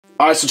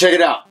All right, so check it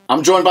out.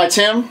 I'm joined by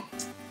Tim.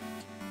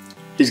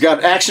 He's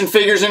got action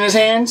figures in his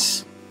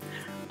hands.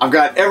 I've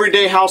got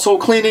everyday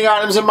household cleaning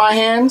items in my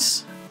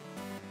hands.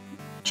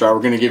 So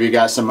we're gonna give you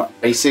guys some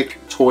basic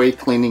toy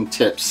cleaning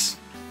tips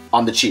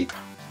on the cheap.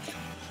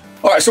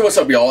 Alright, so what's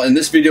up y'all? In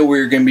this video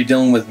we're going to be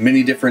dealing with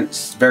many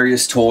different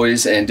various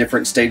toys and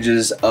different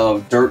stages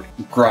of dirt,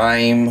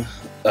 grime,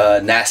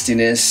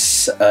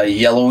 nastiness,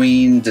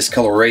 yellowing,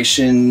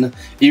 discoloration,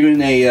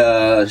 even a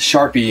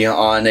Sharpie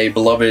on a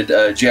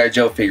beloved G.I.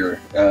 Joe figure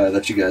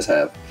that you guys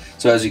have.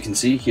 So as you can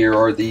see, here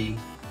are the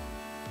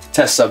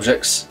test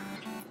subjects,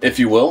 if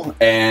you will,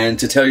 and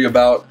to tell you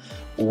about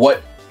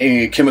what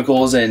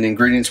chemicals and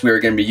ingredients we are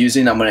going to be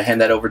using, I'm going to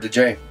hand that over to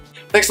Jay.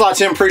 Thanks a lot,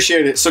 Tim.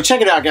 Appreciate it. So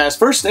check it out, guys.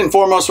 First and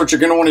foremost, what you're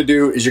going to want to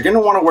do is you're going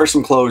to want to wear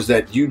some clothes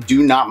that you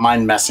do not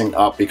mind messing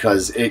up,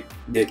 because it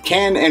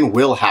can and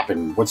will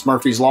happen. What's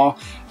Murphy's Law?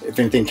 If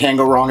anything can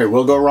go wrong, it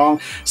will go wrong.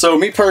 So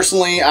me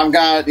personally, I've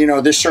got, you know,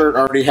 this shirt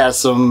already has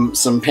some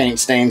paint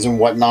stains and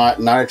whatnot.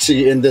 And I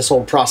actually, in this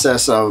whole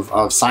process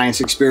of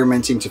science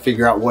experimenting to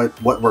figure out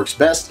what works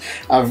best,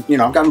 I've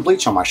gotten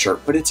bleach on my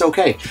shirt, but it's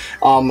okay.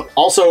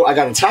 Also, I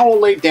got a towel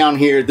laid down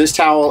here. This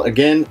towel,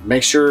 again,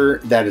 make sure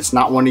that it's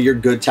not one of your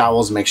good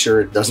towels. Make sure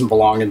it doesn't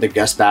belong in the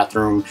guest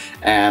bathroom,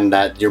 and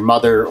that your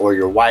mother or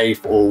your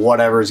wife or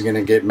whatever is going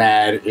to get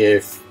mad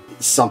if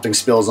something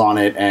spills on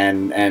it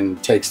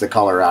and takes the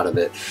color out of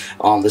it.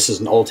 This is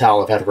an old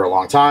towel I've had for a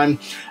long time.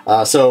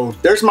 So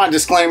there's my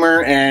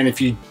disclaimer, and if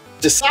you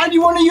decide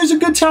you want to use a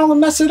good towel and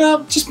mess it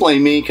up, just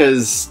blame me,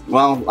 because,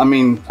 well, I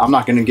mean, I'm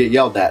not going to get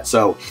yelled at,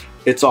 so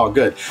it's all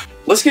good.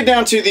 Let's get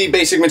down to the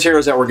basic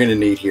materials that we're going to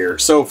need here.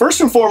 So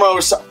first and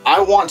foremost,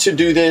 I want to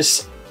do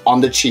this on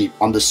the cheap,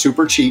 on the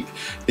super cheap.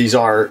 These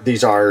are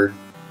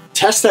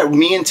tests that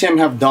me and Tim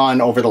have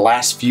done over the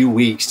last few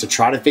weeks to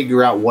try to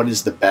figure out what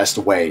is the best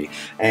way.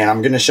 And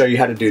I'm going to show you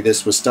how to do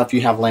this with stuff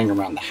you have laying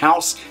around the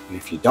house. And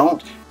if you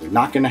don't, you're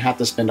not going to have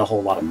to spend a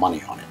whole lot of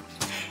money on it.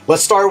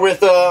 Let's start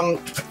with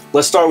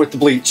the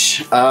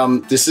bleach.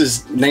 This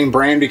is name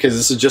brand because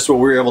this is just what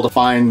we were able to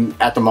find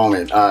at the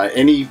moment.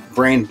 Any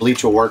brand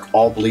bleach will work.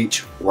 All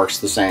bleach works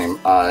the same.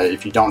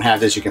 If you don't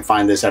have this, you can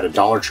find this at a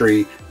Dollar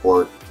Tree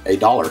or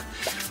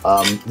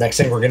 $1. Next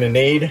thing we're going to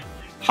need,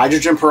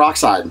 hydrogen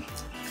peroxide.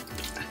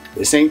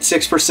 This ain't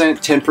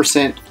 6%,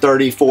 10%,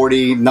 30,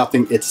 40,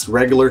 nothing. It's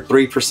regular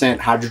 3%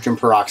 hydrogen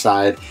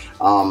peroxide.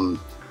 And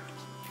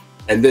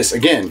this,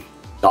 again,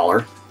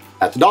 $1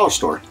 at the dollar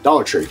store,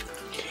 Dollar Tree.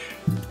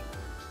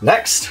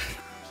 Next,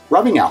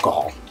 rubbing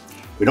alcohol.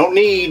 We don't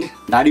need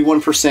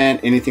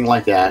 91%, anything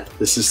like that.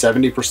 This is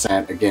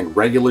 70%. Again,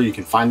 regular, you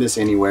can find this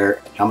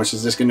anywhere. How much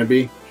is this going to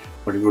be?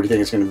 What do you think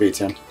it's going to be,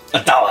 Tim?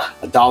 $1.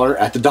 $1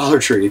 at the Dollar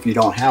Tree if you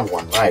don't have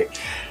one, right?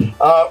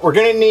 We're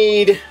going to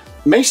need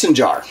mason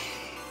jar.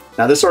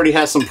 Now this already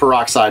has some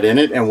peroxide in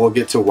it, and we'll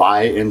get to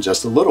why in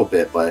just a little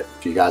bit, but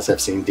if you guys have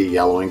seen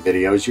de-yellowing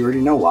videos, you already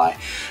know why.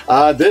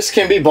 This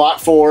can be bought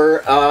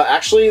for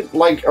actually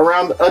like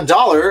around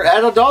 $1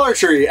 at a Dollar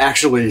Tree,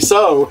 actually.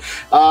 So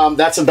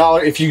that's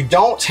 $1. If you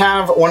don't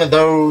have one of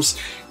those,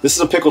 this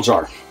is a pickle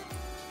jar.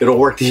 It'll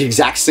work the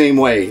exact same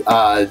way.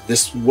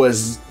 This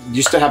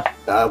used to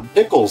have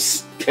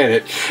pickles in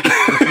it.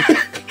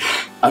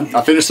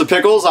 I finished the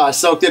pickles, I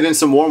soaked it in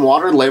some warm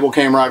water, the label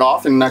came right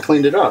off, and I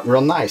cleaned it up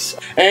real nice.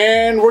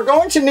 And we're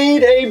going to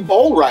need a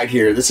bowl right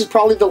here. This is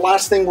probably the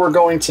last thing we're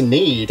going to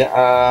need.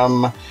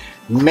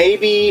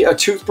 Maybe a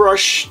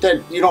toothbrush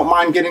that you don't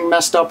mind getting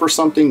messed up or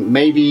something.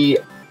 Maybe.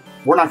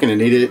 We're not going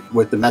to need it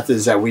with the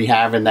methods that we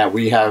have and that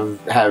we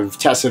have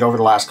tested over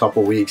the last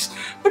couple weeks.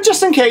 But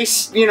just in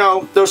case, you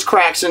know, those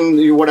cracks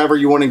and whatever,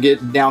 you want to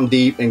get down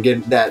deep and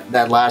get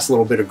that last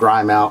little bit of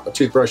grime out, a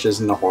toothbrush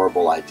isn't a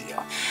horrible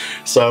idea.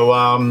 So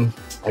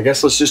I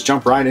guess let's just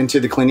jump right into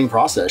the cleaning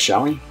process,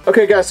 shall we?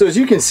 Okay guys, so as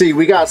you can see,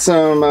 we got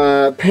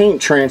some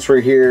paint transfer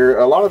here.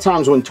 A lot of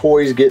times when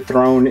toys get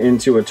thrown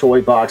into a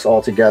toy box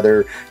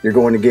altogether, you're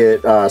going to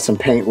get some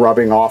paint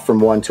rubbing off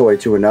from one toy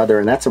to another,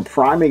 and that's a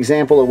prime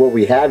example of what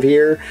we have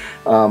here.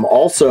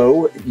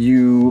 Also,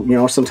 you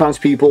know, sometimes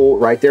people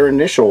write their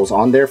initials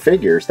on their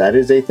figures. That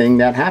is a thing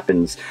that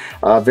happens.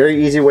 A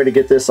very easy way to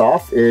get this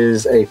off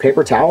is a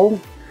paper towel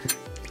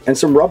and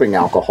some rubbing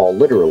alcohol,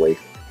 literally.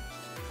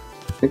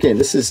 Again,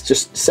 this is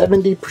just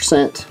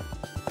 70%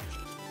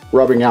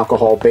 rubbing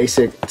alcohol,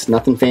 basic. It's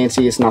nothing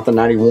fancy. It's not the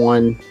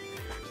 91,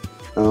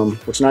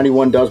 which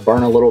 91 does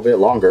burn a little bit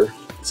longer.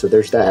 So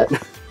there's that.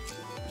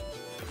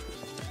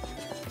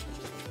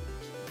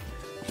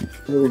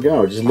 There we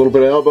go. Just a little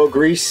bit of elbow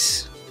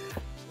grease,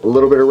 a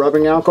little bit of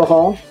rubbing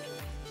alcohol.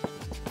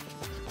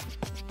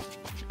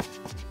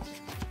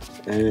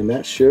 And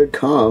that should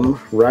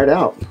come right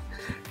out.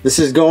 This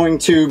is going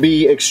to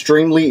be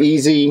extremely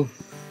easy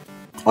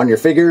on your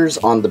figures,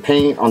 on the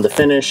paint, on the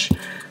finish.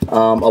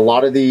 A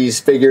lot of these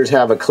figures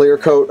have a clear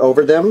coat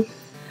over them.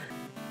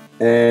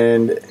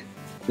 And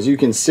as you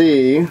can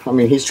see, I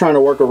mean, he's trying to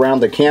work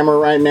around the camera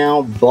right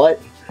now, but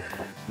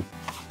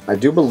I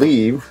do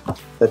believe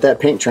that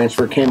paint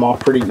transfer came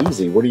off pretty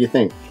easy. What do you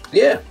think?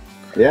 Yeah.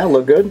 Yeah,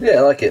 look good? Yeah,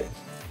 I like it.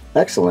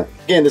 Excellent.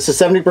 Again, this is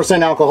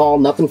 70% alcohol,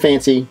 nothing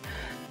fancy.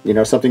 You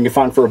know, something you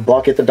find for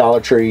 $1 at the Dollar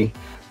Tree,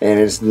 and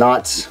it's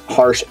not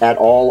harsh at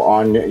all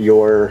on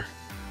your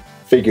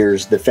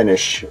figures, the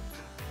finish,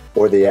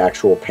 or the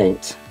actual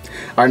paint.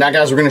 All right, now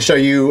guys, we're gonna show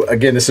you,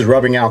 again, this is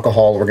rubbing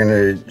alcohol. We're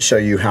gonna show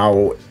you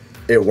how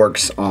it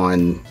works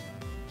on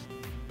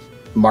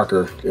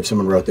marker, if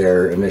someone wrote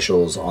their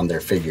initials on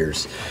their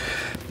figures.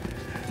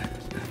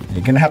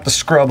 You're gonna have to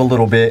scrub a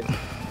little bit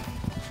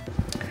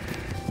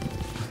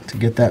to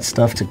get that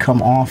stuff to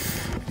come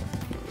off.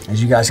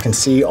 As you guys can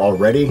see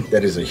already,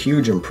 that is a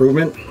huge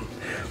improvement.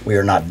 We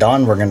are not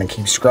done. We're gonna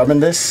keep scrubbing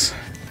this.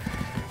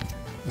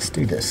 Let's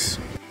do this.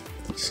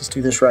 Let's just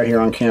do this right here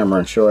on camera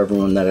and show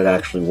everyone that it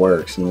actually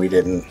works and we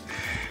didn't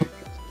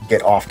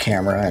get off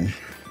camera and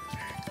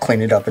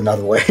clean it up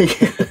another way.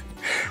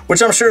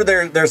 Which I'm sure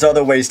there's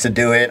other ways to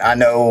do it.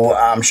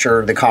 I'm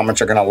sure the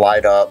comments are gonna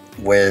light up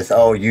with,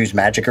 oh, use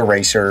magic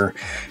eraser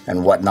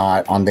and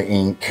whatnot on the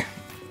ink,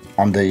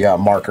 on the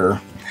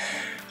marker.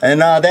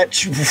 And that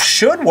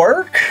should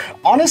work.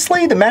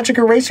 Honestly, the magic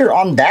eraser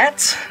on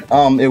that,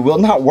 it will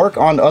not work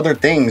on other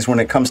things when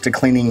it comes to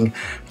cleaning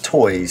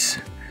toys.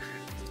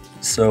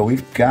 So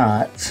we've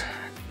got,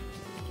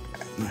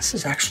 this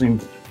is actually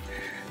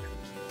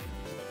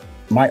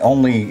my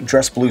only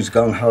Dress Blues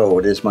Gung Ho.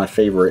 It is my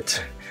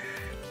favorite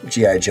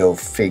G.I. Joe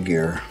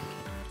figure.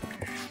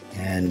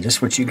 And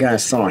just what you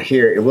guys saw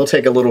here, it will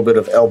take a little bit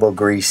of elbow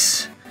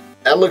grease.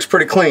 That looks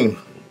pretty clean.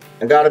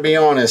 I gotta be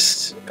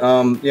honest,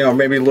 you know,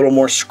 maybe a little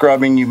more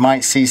scrubbing. You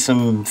might see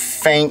some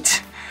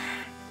faint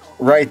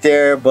right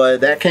there,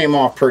 but that came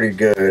off pretty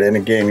good. And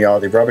again, y'all,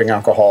 the rubbing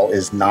alcohol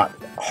is not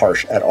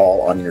harsh at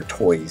all on your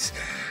toys.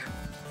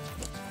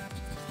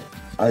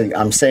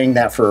 I'm saying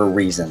that for a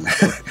reason.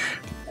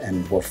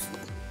 And we'll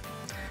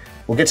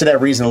get to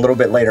that reason a little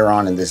bit later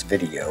on in this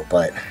video,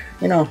 but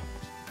you know,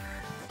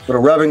 a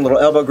little rubbing, little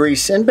elbow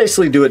grease, and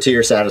basically do it till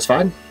you're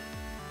satisfied.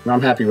 And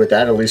I'm happy with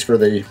that, at least for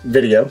the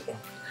video.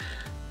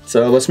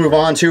 So let's move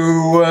on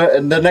to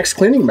the next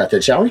cleaning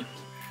method, shall we?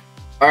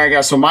 All right,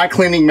 guys, so my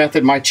cleaning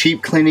method, my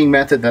cheap cleaning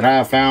method that I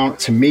have found,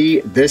 to me,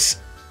 this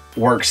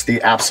works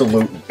the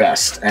absolute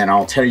best, and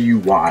I'll tell you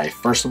why.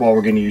 First of all,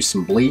 we're gonna use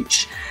some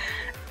bleach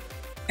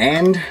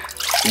and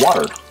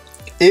water,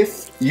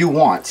 if you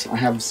want. I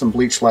have some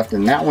bleach left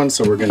in that one,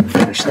 so we're gonna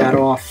finish that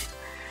off.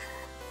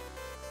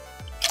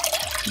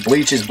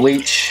 Bleach is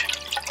bleach.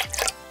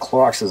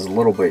 Clorox is a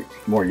little bit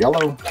more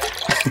yellow.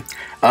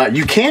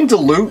 You can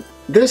dilute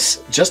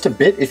this just a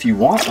bit if you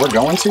want. We're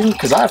going to,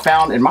 because I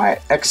found in my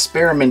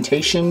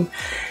experimentation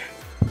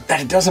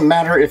that it doesn't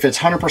matter if it's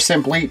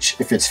 100% bleach,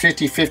 if it's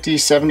 50-50,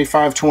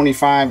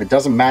 75-25, it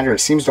doesn't matter. It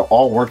seems to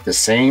all work the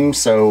same.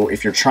 So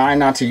if you're trying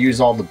not to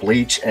use all the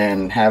bleach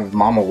and have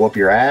mama whoop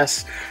your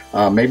ass,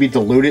 maybe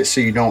dilute it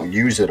so you don't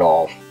use it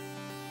all.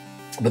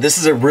 But this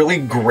is a really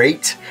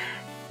great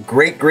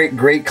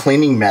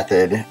cleaning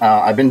method.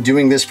 I've been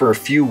doing this for a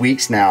few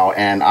weeks now,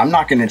 and I'm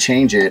not going to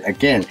change it.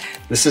 Again,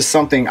 this is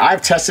something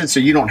I've tested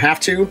so you don't have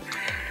to,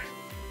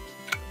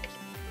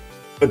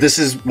 but this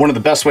is one of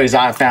the best ways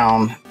I've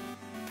found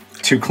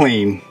to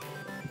clean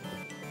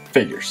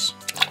figures.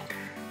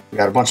 We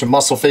got a bunch of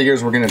muscle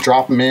figures. We're going to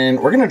drop them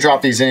in. We're going to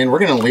drop these in. We're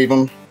going to leave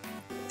them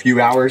a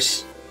few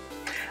hours.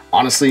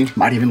 Honestly,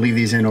 might even leave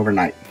these in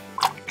overnight,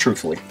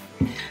 truthfully.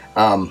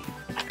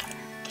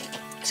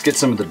 Let's get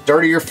some of the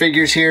dirtier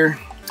figures here,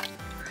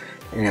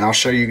 and I'll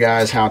show you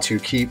guys how to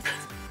keep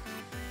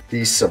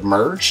these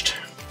submerged.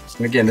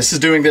 And again, this is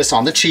doing this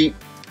on the cheap,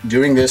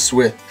 doing this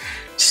with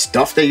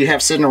stuff that you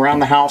have sitting around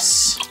the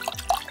house,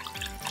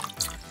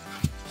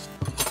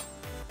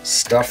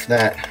 stuff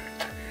that,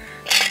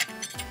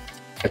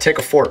 I take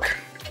a fork,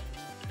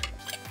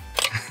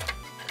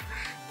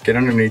 get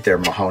underneath there,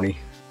 Mahoney.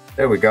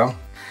 There we go.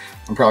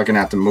 I'm probably gonna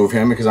have to move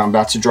him because I'm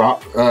about to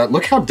drop.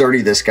 Look how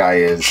dirty this guy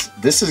is.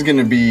 This is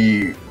gonna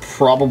be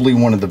probably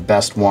one of the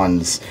best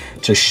ones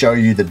to show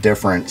you the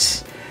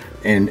difference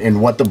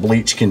in what the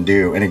bleach can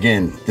do. And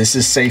again, this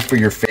is safe for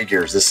your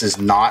figures. This is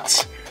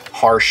not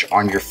harsh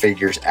on your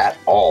figures at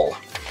all.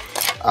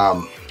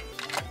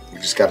 You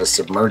just gotta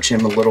submerge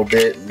him a little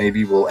bit.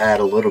 Maybe we'll add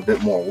a little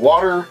bit more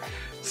water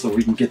so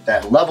we can get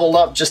that level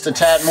up just a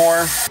tad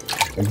more.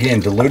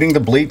 Again, diluting the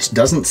bleach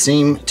doesn't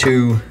seem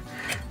to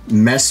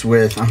mess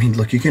with, I mean,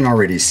 look, you can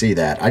already see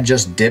that. I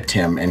just dipped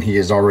him and he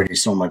is already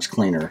so much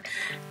cleaner.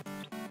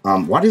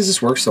 Why does this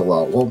work so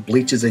well? Well,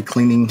 bleach is a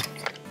cleaning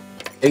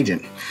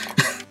agent.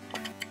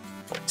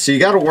 So you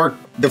got to work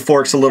the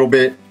forks a little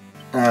bit.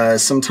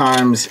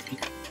 Sometimes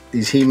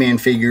these He-Man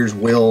figures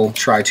will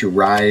try to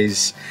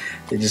rise.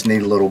 They just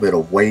need a little bit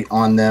of weight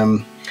on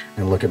them.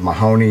 And look at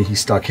Mahoney, he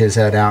stuck his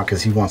head out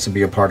because he wants to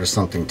be a part of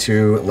something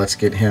too. Let's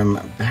get him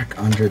back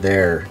under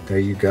there. There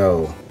you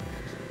go.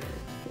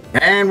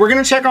 And we're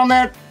gonna check on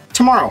that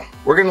tomorrow.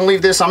 We're gonna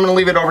leave this, I'm gonna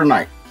leave it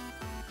overnight.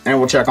 And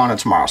we'll check on it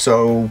tomorrow.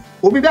 So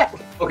we'll be back.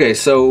 Okay,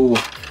 so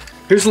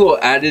here's a little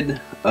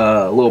added,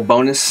 little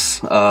bonus.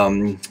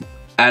 Prince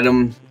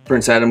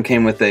Adam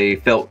came with a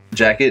felt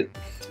jacket.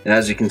 And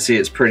as you can see,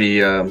 it's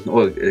pretty,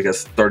 well, I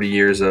guess 30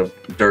 years of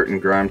dirt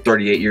and grime,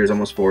 38 years,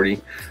 almost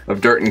 40, of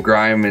dirt and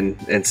grime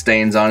and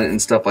stains on it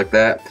and stuff like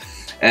that.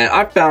 And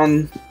I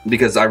found,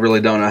 because I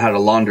really don't know how to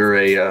launder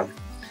a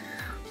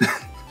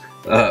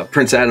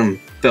Prince Adam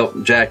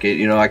felt jacket,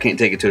 you know, I can't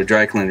take it to a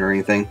dry cleaner or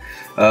anything.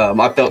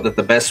 I felt that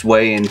the best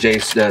way, and Jay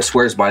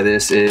swears by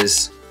this,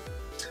 is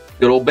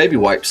good old baby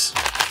wipes.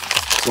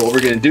 So what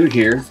we're going to do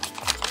here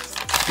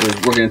is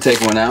we're going to take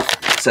one out,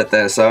 set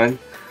that aside,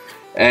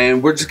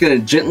 and we're just going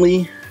to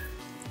gently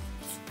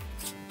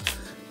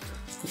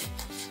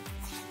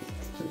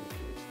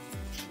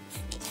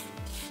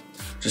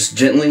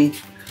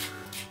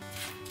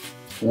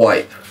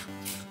wipe.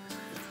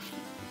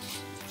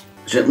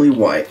 Gently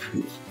wipe.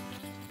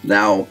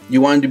 Now,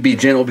 you want it to be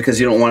gentle because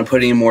you don't want to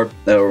put any more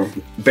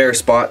bare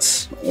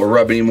spots or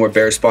rub any more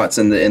bare spots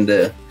in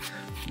the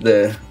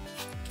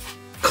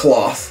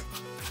cloth.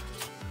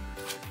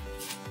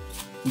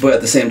 But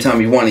at the same time,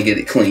 you want to get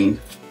it clean.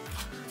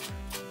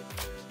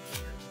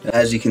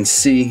 As you can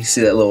see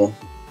that little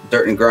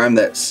dirt and grime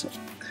that's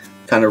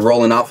kind of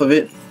rolling off of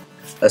it?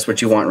 That's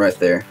what you want right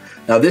there.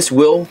 Now this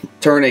will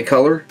turn a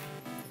color.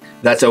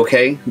 That's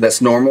okay,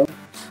 that's normal.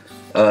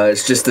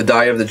 It's just the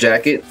dye of the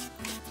jacket.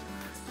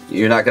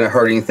 You're not going to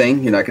hurt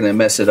anything, you're not going to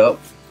mess it up,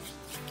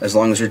 as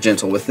long as you're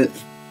gentle with it.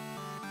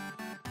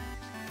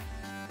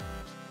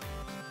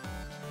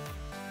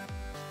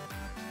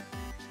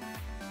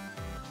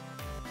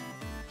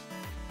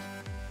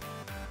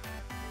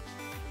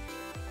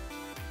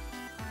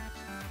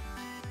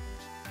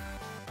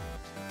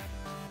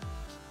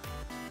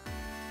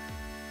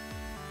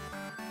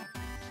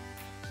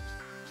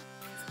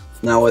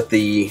 Now with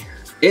the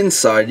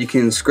inside, you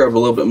can scrub a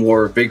little bit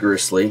more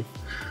vigorously.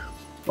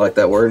 Like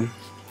that word.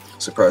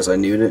 Surprised I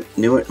knew it.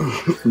 Knew it?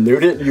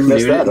 You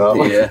messed that up.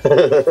 Yeah.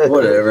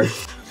 Whatever.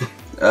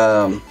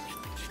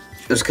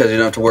 Just because you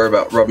don't have to worry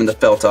about rubbing the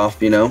felt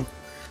off, you know.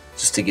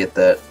 Just to get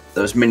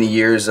those many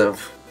years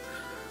of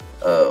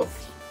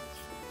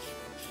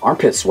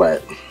armpit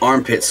sweat.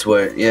 Armpit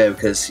sweat, yeah,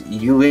 because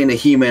you ain't a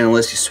He-Man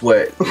unless you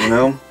sweat, you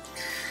know?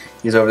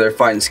 He's over there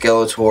fighting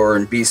Skeletor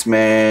and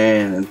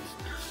Beastman and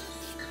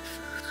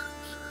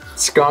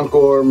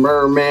Skunkor,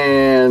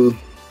 Merman,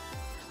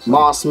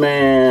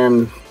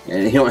 Mossman.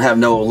 And he don't have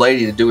no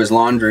lady to do his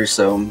laundry,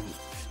 so.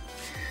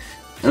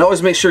 And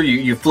always make sure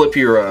you flip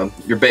your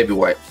baby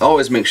wipe.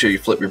 Always make sure you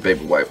flip your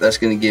baby wipe. That's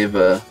going to give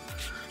a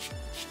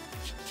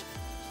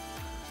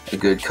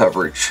good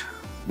coverage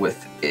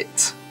with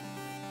it.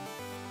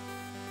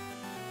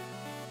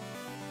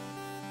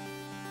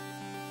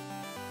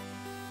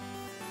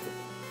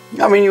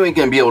 I mean, you ain't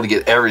going to be able to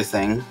get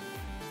everything.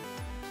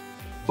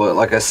 But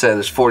like I said,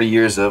 there's 40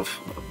 years of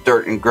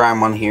dirt and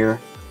grime on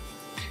here.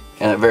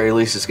 And at very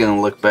least, it's going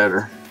to look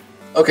better.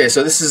 Okay,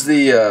 so this is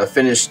the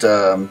finished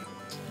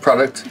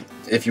product,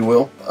 if you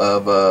will,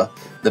 of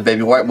the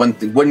baby wipe.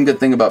 One good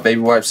thing about baby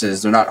wipes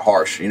is they're not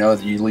harsh. You know,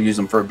 you use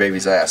them for a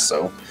baby's ass.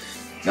 So,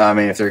 I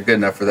mean, if they're good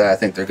enough for that, I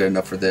think they're good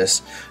enough for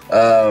this.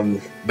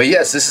 But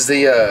yes, this is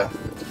the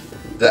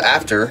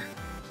after.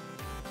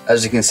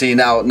 As you can see,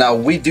 now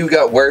we do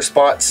got wear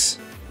spots.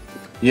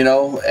 You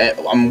know,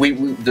 and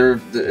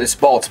it's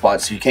bald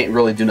spots, so you can't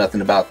really do nothing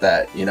about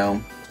that. You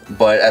know,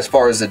 but as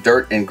far as the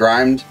dirt and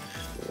grimed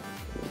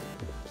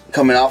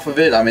coming off of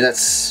it, I mean,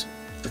 that's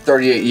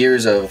 38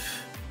 years of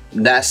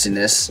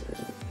nastiness.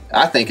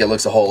 I think it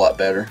looks a whole lot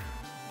better.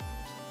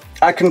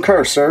 I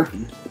concur, sir.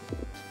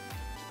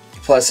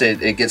 Plus,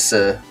 it gets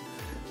a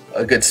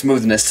good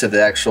smoothness to the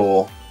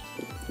actual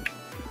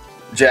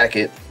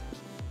jacket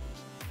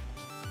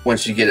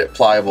once you get it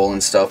pliable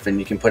and stuff, and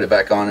you can put it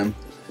back on him.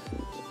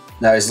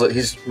 Now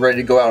he's ready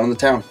to go out on the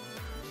town.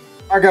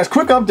 Alright guys,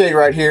 quick update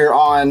right here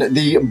on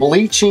the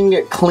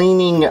bleaching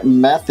cleaning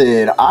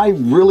method. I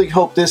really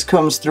hope this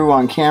comes through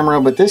on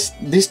camera, but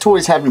these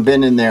toys haven't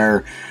been in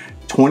there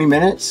 20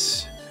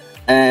 minutes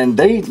and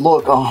they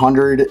look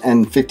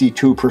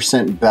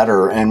 152%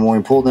 better. And when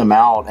we pull them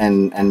out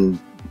and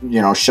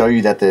you know, show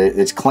you that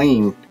it's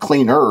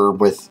cleaner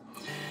with,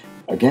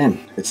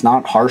 again, it's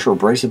not harsh or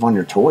abrasive on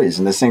your toys.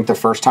 And this ain't the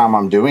first time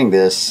I'm doing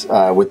this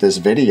with this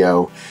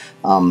video.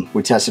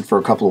 We tested for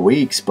a couple of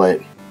weeks,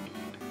 but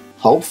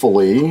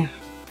hopefully,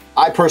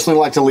 I personally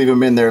like to leave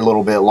them in there a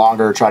little bit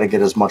longer, try to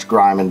get as much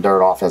grime and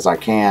dirt off as I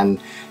can,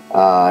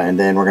 and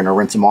then we're going to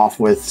rinse them off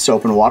with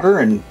soap and water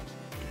and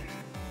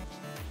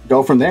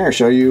go from there.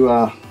 Show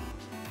you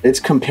it's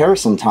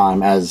comparison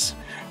time, as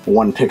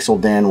one Pixel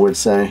Dan would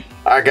say.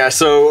 Alright guys,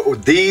 so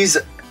these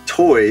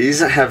toys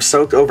have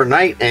soaked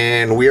overnight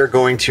and we are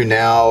going to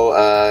now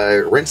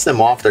rinse them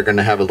off. They're going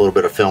to have a little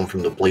bit of film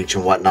from the bleach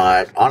and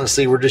whatnot.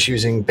 Honestly, we're just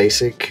using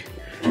basic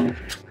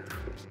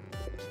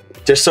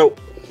dish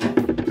soap.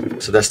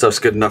 So that stuff's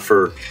good enough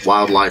for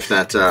wildlife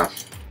that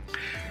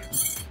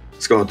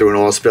it's going through an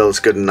oil spill. It's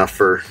good enough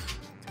for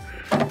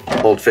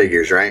old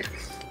figures, right?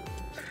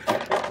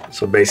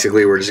 So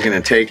basically we're just going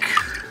to take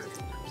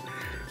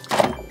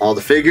all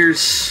the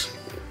figures,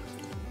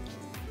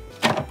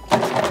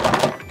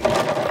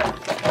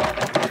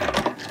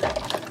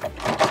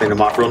 clean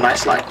them off real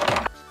nice like.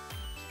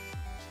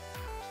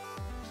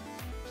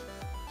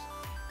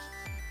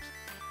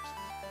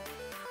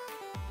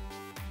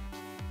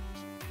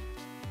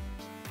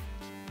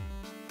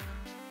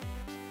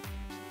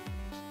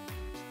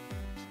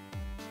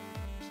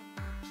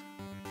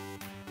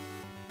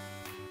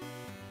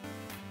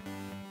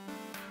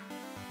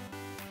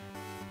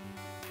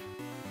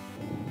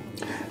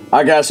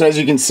 Alright guys, so as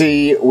you can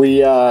see, we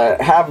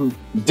have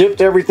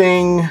dipped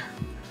everything,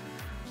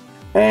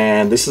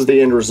 and this is the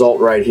end result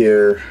right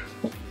here.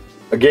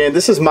 Again,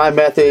 this is my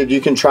method.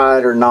 You can try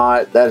it or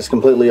not. That is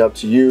completely up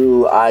to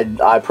you.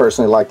 I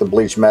personally like the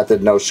bleach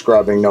method. No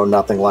scrubbing, no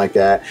nothing like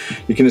that.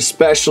 You can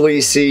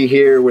especially see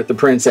here with the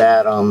Prince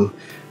Adam,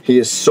 he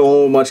is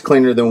so much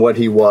cleaner than what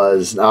he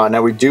was.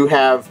 Now we do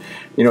have,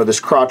 you know, this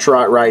crotch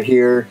rot right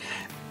here.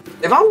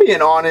 If I'm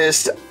being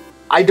honest,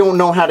 I don't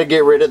know how to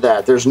get rid of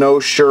that. There's no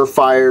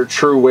surefire,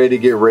 true way to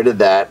get rid of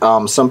that.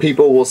 Some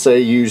people will say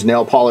use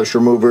nail polish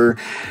remover.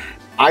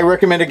 I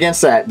recommend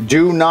against that.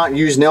 Do not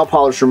use nail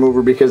polish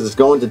remover because it's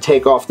going to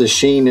take off the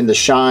sheen and the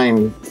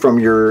shine from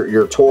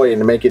your toy and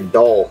to make it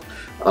dull.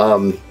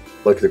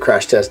 Look at the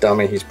crash test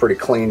dummy. He's pretty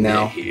clean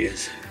now. Yeah, he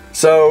is.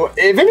 So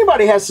if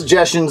anybody has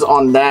suggestions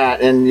on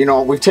that, and you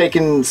know, we've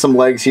taken some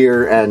legs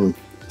here and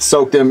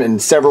soaked them in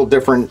several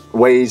different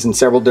ways and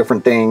several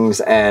different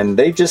things, and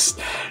they just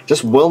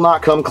will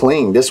not come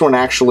clean. This one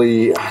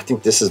actually, I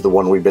think this is the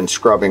one we've been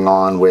scrubbing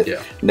on with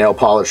nail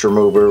polish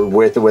remover,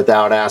 with or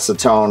without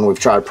acetone. We've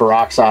tried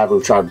peroxide,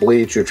 we've tried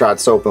bleach, we've tried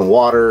soap and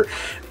water.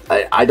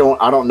 I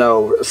don't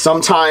know.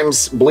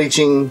 Sometimes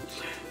bleaching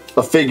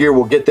a figure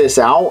will get this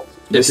out.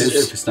 If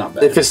it's not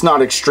bad. If it's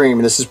not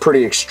extreme. This is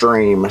pretty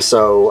extreme.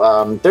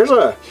 So there's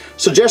a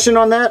suggestion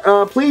on that.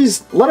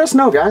 Please let us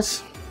know,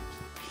 guys.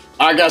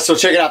 Alright guys, so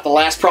check it out. The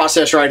last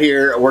process right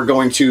here, we're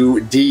going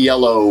to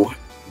de-yellow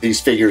these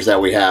figures that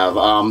we have.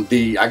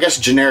 I guess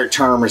generic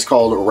term is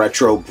called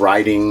retro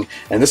brighting,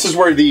 and this is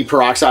where the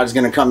peroxide is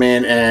going to come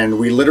in, and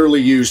we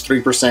literally use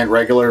 3%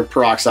 regular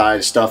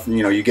peroxide stuff.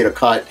 You know, you get a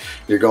cut,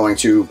 you're going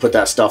to put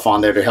that stuff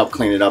on there to help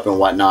clean it up and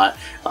whatnot.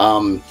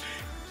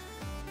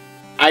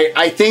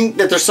 I think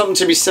that there's something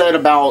to be said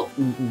about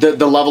the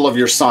level of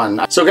your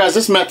sun. So guys,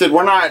 this method,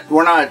 we're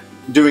not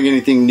doing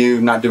anything new,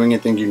 not doing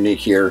anything unique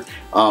here.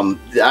 I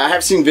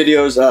have seen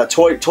videos.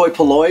 Toy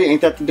Polloy,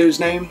 ain't that the dude's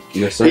name?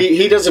 Yes, sir.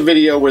 He does a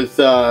video with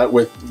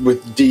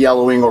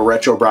de-yellowing or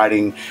retro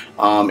brighting,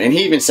 and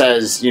he even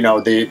says, you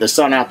know, the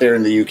sun out there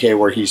in the UK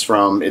where he's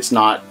from, it's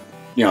not,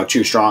 you know,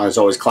 too strong. There's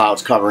always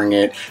clouds covering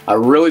it. I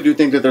really do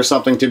think that there's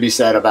something to be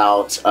said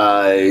about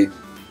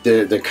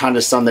the kind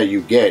of sun that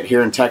you get.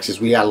 Here in Texas,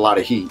 we had a lot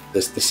of heat.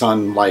 The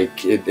sun,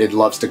 like, it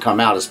loves to come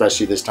out,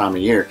 especially this time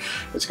of year.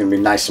 It's going to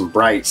be nice and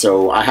bright.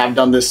 So I have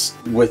done this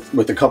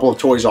with a couple of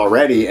toys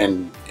already,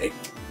 and it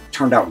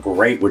turned out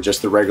great with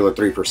just the regular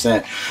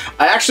 3%.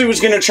 I actually was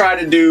going to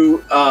try to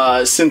do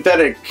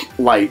synthetic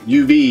light,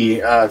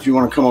 UV, if you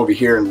want to come over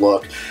here and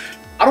look.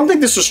 I don't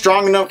think this was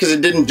strong enough because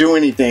it didn't do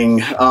anything.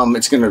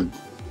 It's going to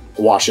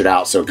wash it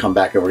out, so come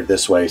back over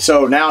this way.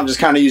 So now I'm just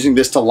kind of using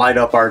this to light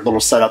up our little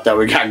setup that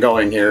we got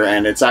going here,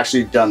 and it's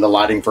actually done the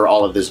lighting for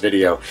all of this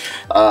video.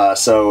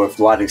 So if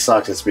the lighting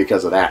sucks, it's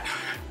because of that.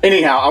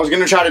 Anyhow, I was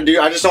going to try to do,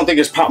 I just don't think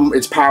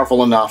it's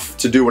powerful enough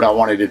to do what I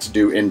wanted it to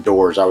do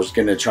indoors. I was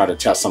going to try to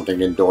test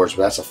something indoors,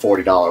 but that's a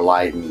 $40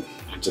 light, and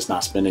I'm just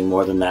not spending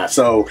more than that.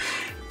 So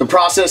the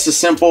process is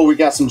simple. We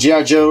got some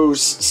G.I. Joes,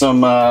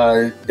 some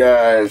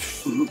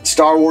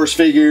Star Wars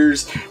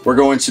figures. We're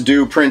going to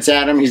do Prince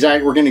Adam.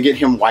 We're going to get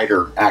him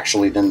whiter,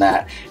 actually, than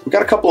that. We've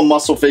got a couple of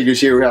muscle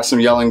figures here. We have some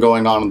yelling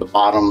going on the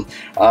bottom.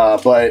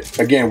 But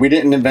again, we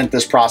didn't invent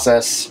this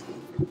process.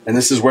 And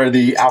this is where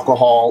the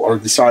alcohol, or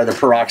the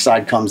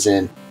peroxide comes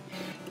in.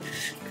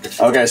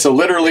 Okay, so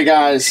literally,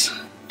 guys,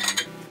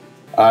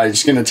 you're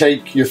just going to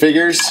take your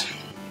figures.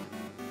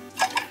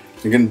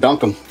 You're going to dunk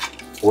them.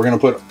 We're going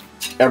to put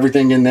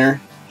everything in there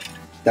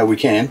that we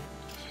can.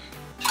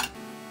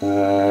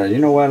 You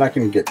know what? I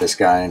can get this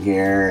guy in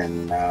here,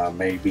 and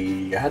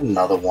maybe I had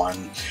another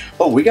one.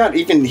 Oh,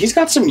 he's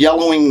got some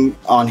yellowing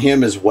on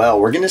him as well.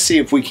 We're gonna see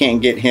if we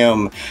can't get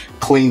him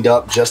cleaned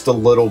up just a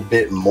little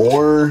bit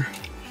more.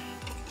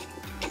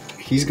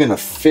 He's gonna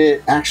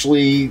fit.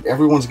 Actually,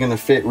 everyone's gonna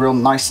fit real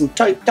nice and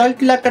tight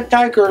like a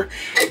tiger,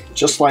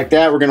 just like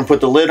that. We're gonna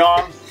put the lid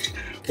on.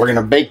 We're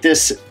gonna bake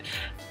this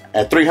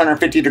at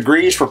 350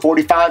 degrees for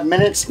 45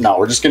 minutes. No,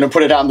 we're just gonna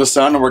put it out in the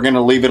sun, and we're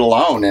gonna leave it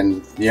alone.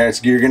 And yeah, it's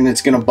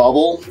gonna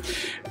bubble.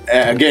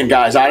 Again,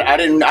 guys, I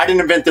didn't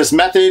invent this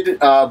method,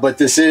 but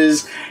this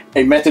is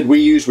a method we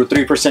use with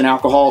 3%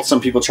 alcohol.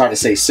 Some people try to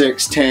say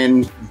 6,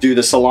 10, do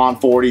the Salon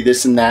 40,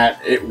 this and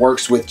that. It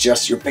works with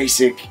just your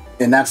basic,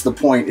 and that's the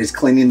point, is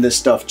cleaning this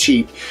stuff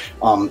cheap.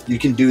 You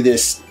can do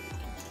this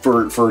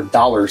for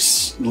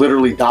dollars,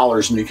 literally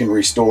dollars, and you can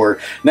restore.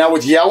 Now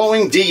with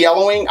yellowing,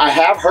 de-yellowing, I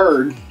have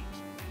heard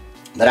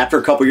that after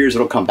a couple years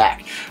it'll come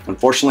back.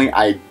 Unfortunately,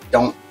 I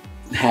don't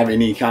have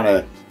any kind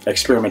of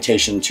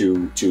experimentation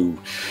to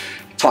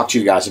talk to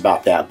you guys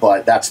about that,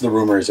 but that's the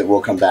rumor, is it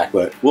will come back,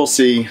 but we'll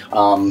see.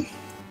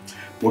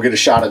 We'll get a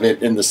shot of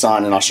it in the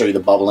sun, and I'll show you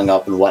the bubbling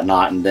up and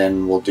whatnot, and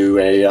then we'll do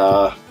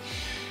a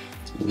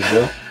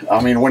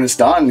I mean, when it's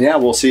done, yeah,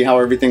 we'll see how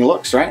everything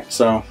looks, right?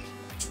 So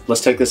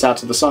let's take this out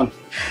to the sun.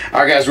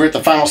 All right, guys, we're at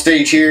the final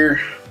stage here.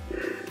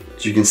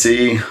 As you can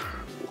see,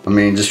 I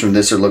mean, just from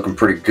this, they're looking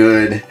pretty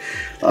good.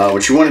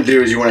 What you want to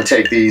do is you want to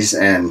take these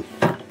and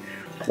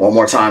one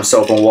more time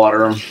soap and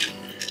water them.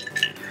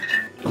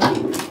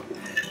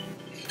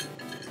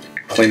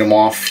 clean them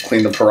off,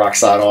 clean the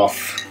peroxide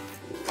off.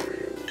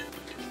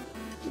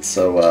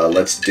 So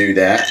let's do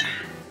that.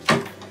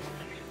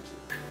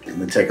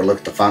 And then take a look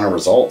at the final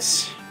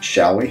results,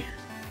 shall we?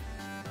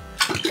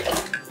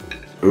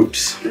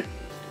 Oops.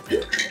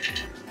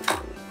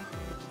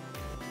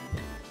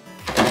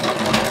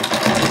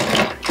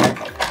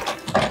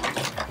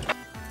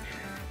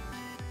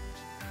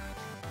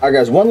 Alright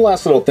guys, one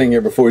last little thing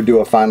here before we do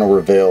a final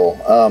reveal.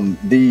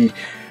 The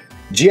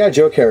G.I.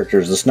 Joe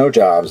characters, the snow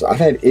jobs, I've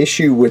had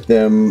issue with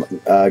them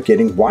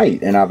getting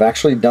white, and I've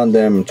actually done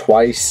them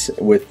twice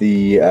with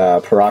the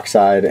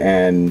peroxide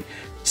and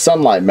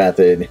sunlight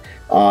method.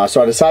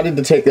 So I decided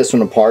to take this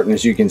one apart, and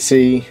as you can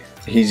see,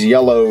 he's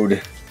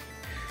yellowed.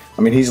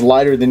 I mean, he's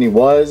lighter than he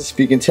was, if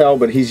you can tell,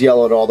 but he's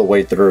yellowed all the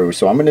way through.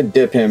 So I'm going to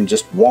dip him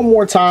just one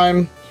more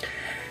time,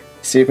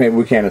 see if maybe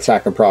we can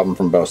attack the problem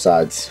from both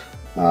sides.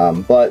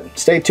 But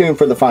stay tuned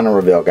for the final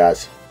reveal,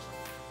 guys.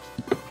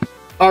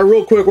 Alright,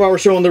 real quick while we're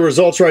showing the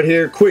results right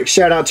here, quick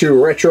shout out to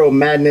Retro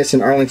Madness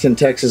in Arlington,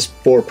 Texas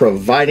for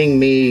providing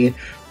me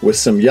with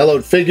some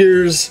yellowed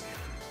figures.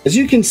 As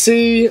you can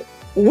see,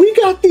 we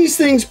got these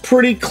things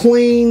pretty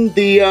clean.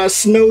 The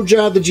snow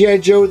job, the G.I.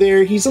 Joe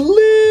there, he's a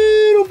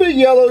little bit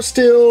yellow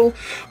still,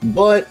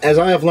 but as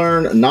I have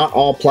learned, not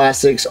all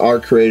plastics are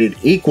created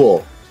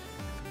equal.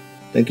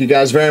 Thank you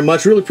guys very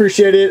much, really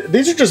appreciate it.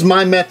 These are just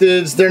my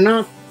methods. They're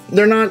not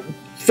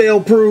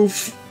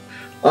fail-proof.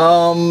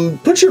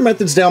 Put your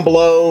methods down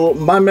below.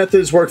 My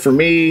methods work for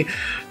me.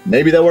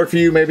 Maybe they'll work for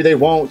you, maybe they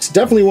won't.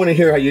 Definitely want to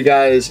hear how you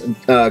guys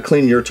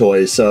clean your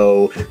toys.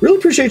 So really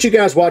appreciate you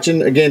guys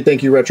watching. Again,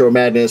 thank you, Retro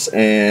Madness,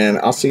 and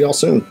I'll see y'all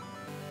soon.